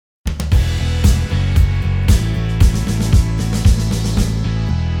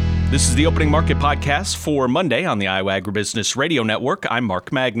This is the Opening Market Podcast for Monday on the Iowa Agribusiness Radio Network. I'm Mark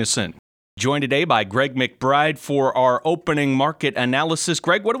Magnuson. Joined today by Greg McBride for our opening market analysis.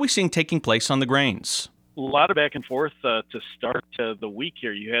 Greg, what are we seeing taking place on the grains? A lot of back and forth to start the week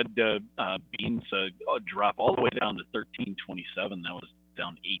here. You had beans drop all the way down to $13.27. That was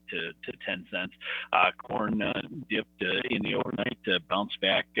down 8 to 10 cents. Corn dipped in the overnight, bounced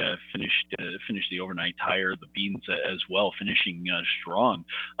back, finished the overnight higher. The beans as well, finishing strong,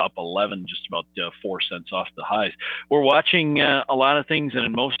 up 11, just about 4 cents off the highs. We're watching a lot of things,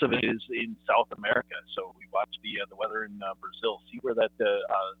 and most of it is in South America. So we watch the weather in Brazil, see where that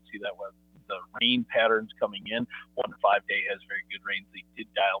weather. The rain patterns coming in. 1 to 5 day has very good rains. They did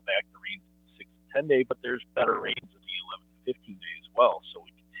dial back the rains to 6 to 10 day, but there's better rains in the 11 to 15 day as well. So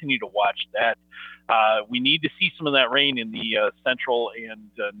we continue to watch that. We need to see some of that rain in the central and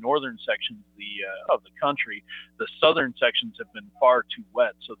northern sections of the country. The southern sections have been far too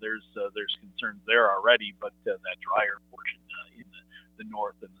wet, so there's concerns there already. But that drier portion in the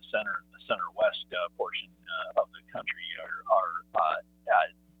north and the center west portion of the country are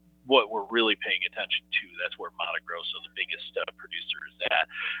what we're really paying attention to. That's where Mato Grosso, the biggest producer, is at.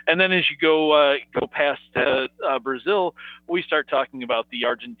 And then as you go past Brazil, we start talking about the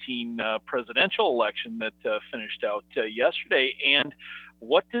Argentine presidential election that finished out yesterday. And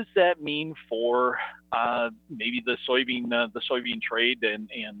what does that mean for maybe the soybean trade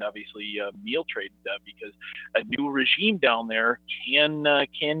and obviously meal trade? Because a new regime down there can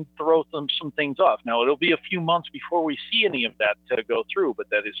throw some things off. Now it'll be a few months before we see any of that go through, but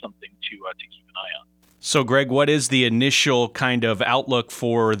that is something to keep an eye on. So, Greg, what is the initial kind of outlook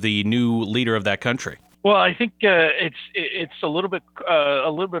for the new leader of that country? Well, I think it's a little bit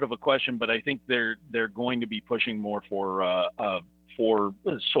of a question, but I think they're going to be pushing more for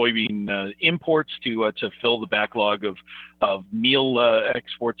soybean imports to fill the backlog of meal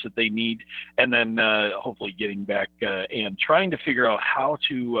exports that they need, and then hopefully getting back and trying to figure out how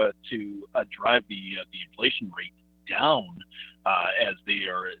to drive the inflation rate down as they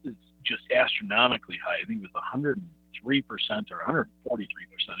are just astronomically high. I think it was 103% or 143%.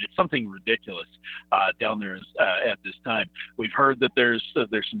 It's something ridiculous down there at this time. We've heard that there's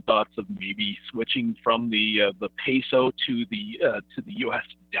some thoughts of maybe switching from the peso to the U.S.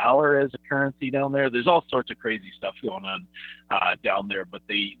 dollar as a currency down there. There's all sorts of crazy stuff going on down there, but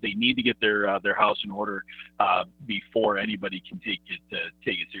they need to get their house in order before anybody can take it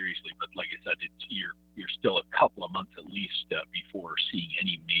seriously. But like I said, you're still a couple of months at least before seeing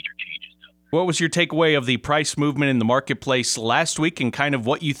any major changes. What was your takeaway of the price movement in the marketplace last week, and kind of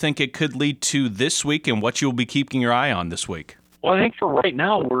what you think it could lead to this week, and what you'll be keeping your eye on this week? Well, I think for right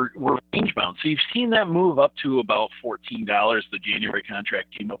now, we're range bound. So you've seen that move up to about $14. The January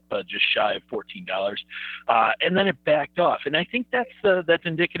contract came up just shy of $14, and then it backed off. And I think that's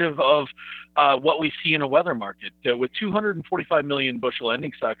indicative of what we see in a weather market. With 245 million bushel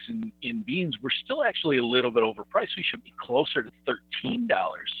ending stocks in beans, we're still actually a little bit overpriced. We should be closer to $13.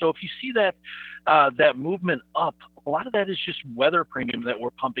 So if you see that movement up, a lot of that is just weather premium that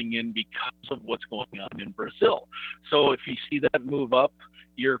we're pumping in because of what's going on in Brazil. So if you see that move up,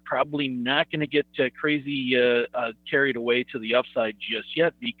 you're probably not going to get crazy carried away to the upside just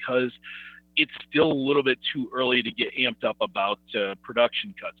yet, because it's still a little bit too early to get amped up about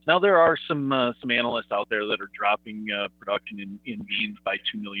production cuts. Now, there are some analysts out there that are dropping production in beans by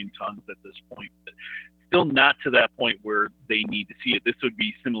 2 million tons at this point, but still not to that point where they need to see it. This would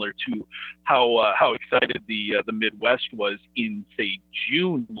be similar to how excited the Midwest was in, say,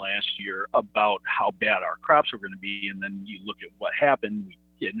 June last year about how bad our crops were going to be, and then you look at what happened.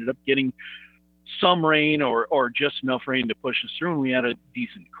 We ended up getting some rain or just enough rain to push us through, and we had a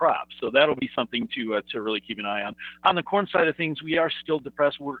decent crop. So that'll be something to really keep an eye on. On the corn side of things, we are still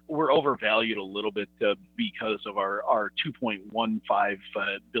depressed. We're overvalued a little bit because of our 2.15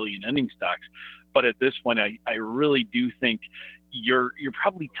 billion ending stocks. But at this point, I really do think you're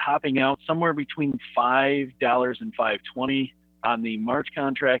probably topping out somewhere between $5 and $5.20 on the March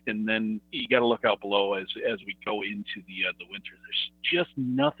contract, and then you got to look out below as we go into the winter. There's just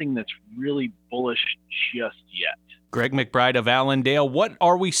nothing that's really bullish just yet. Greg McBride of Allendale, what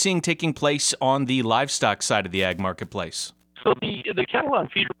are we seeing taking place on the livestock side of the ag marketplace? So the cattle on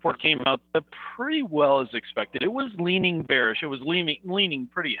feed report came out pretty well as expected. It was leaning bearish. It was leaning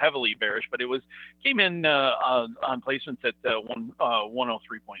pretty heavily bearish, but came in on placements at 103.8.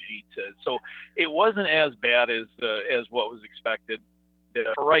 So it wasn't as bad as what was expected.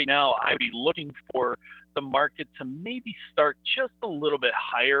 For right now, I'd be looking for the market to maybe start just a little bit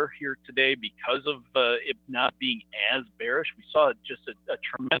higher here today because of it not being as bearish. We saw just a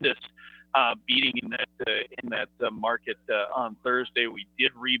tremendous beating in that market on Thursday. We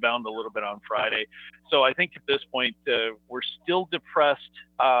did rebound a little bit on Friday. So I think at this point, we're still depressed.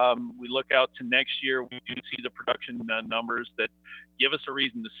 We look out to next year. We do see the production numbers that give us a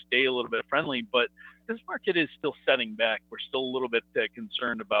reason to stay a little bit friendly, but this market is still setting back. We're still a little bit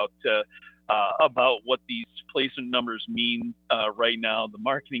concerned about what these placement numbers mean right now. The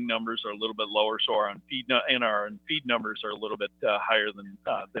marketing numbers are a little bit lower, so our feed numbers are a little bit higher than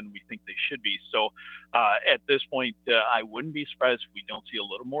we think they should be. So at this point, I wouldn't be surprised if we don't see a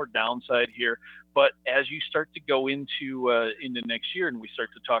little more downside here. But as you start to go into next year and we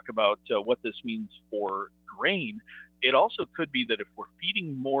start to talk about what this means for grain, it also could be that if we're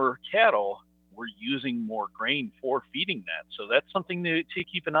feeding more cattle, we're using more grain for feeding that. So that's something to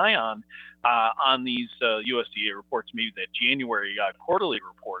keep an eye on these USDA reports, maybe that January quarterly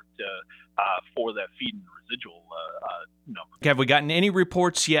report for that feed and residual number. Have we gotten any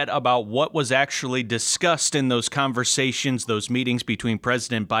reports yet about what was actually discussed in those conversations, those meetings between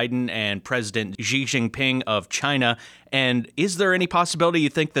President Biden and President Xi Jinping of China? And is there any possibility you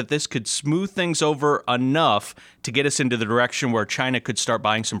think that this could smooth things over enough to get us into the direction where China could start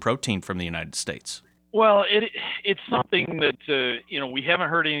buying some protein from the United States? Well, it's something that we haven't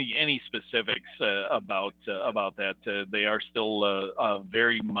heard any specifics about that. They are still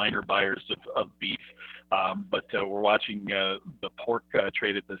very minor buyers of beef, but we're watching the pork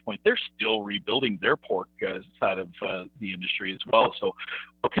trade at this point. They're still rebuilding their pork side of the industry as well. So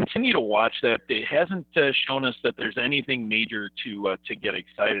we'll continue to watch that. It hasn't shown us that there's anything major to get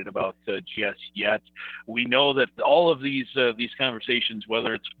excited about just yet. We know that all of these conversations,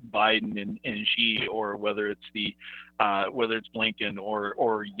 whether it's Biden and Xi, or whether it's whether it's Blinken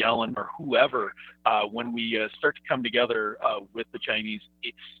or Yellen or whoever, when we start to come together with the Chinese,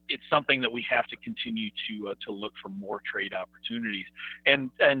 it's something that we have to continue to look for more trade opportunities. And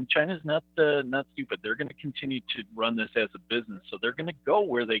China's not stupid. They're going to continue to run this as a business, so they're going to go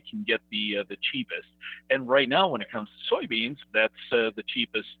where they can get the cheapest. And right now, when it comes to soybeans, that's the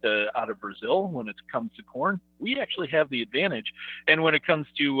cheapest out of Brazil. When it comes to corn, we actually have the advantage. And when it comes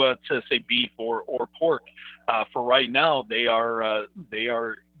to say beef or pork, for right now, they are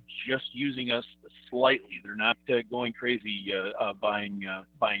just using us slightly. They're not going crazy buying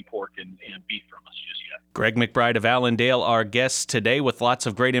pork and beef from us just yet. Greg McBride of Allendale, our guest today, with lots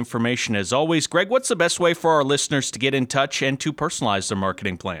of great information as always. Greg, what's the best way for our listeners to get in touch and to personalize their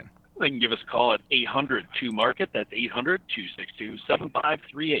marketing plan? They can give us a call at 800-2-MARKET. That's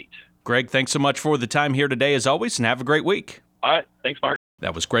 800-262-7538. Greg, thanks so much for the time here today as always, and have a great week. All right. Thanks, Mark.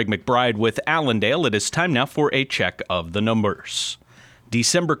 That was Greg McBride with Allendale. It is time now for a check of the numbers.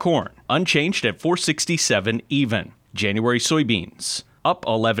 December corn, unchanged at $4.67 even. January soybeans, up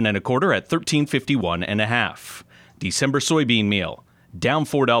 11 1/4 at $13.51 1/2. December soybean meal, down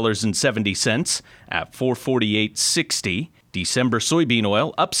 $4.70 at $4.4860. December soybean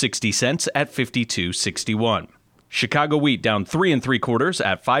oil, up 60 cents at $52.61. Chicago wheat down 3 3/4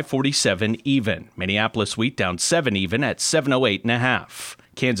 at $5.47 even. Minneapolis wheat down 7 even at $7.08 1/2.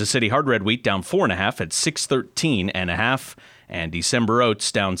 Kansas City hard red wheat down 4 1/2 at $6.13 1/2. And December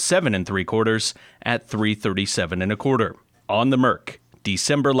oats down 7 3/4 at $3.37 1/4. On the Merc,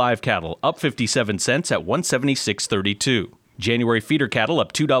 December live cattle up 57 cents at $176.32. January feeder cattle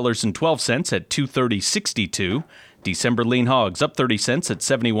up $2.12 at $230.62. December lean hogs up 30 cents at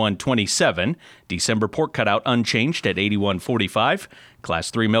 $71.27. December pork cutout unchanged at $81.45. Class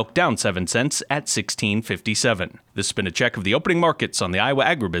 3 milk down 7 cents at $16.57. This has been a check of the opening markets on the Iowa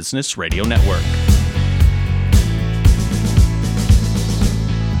Agribusiness Radio Network.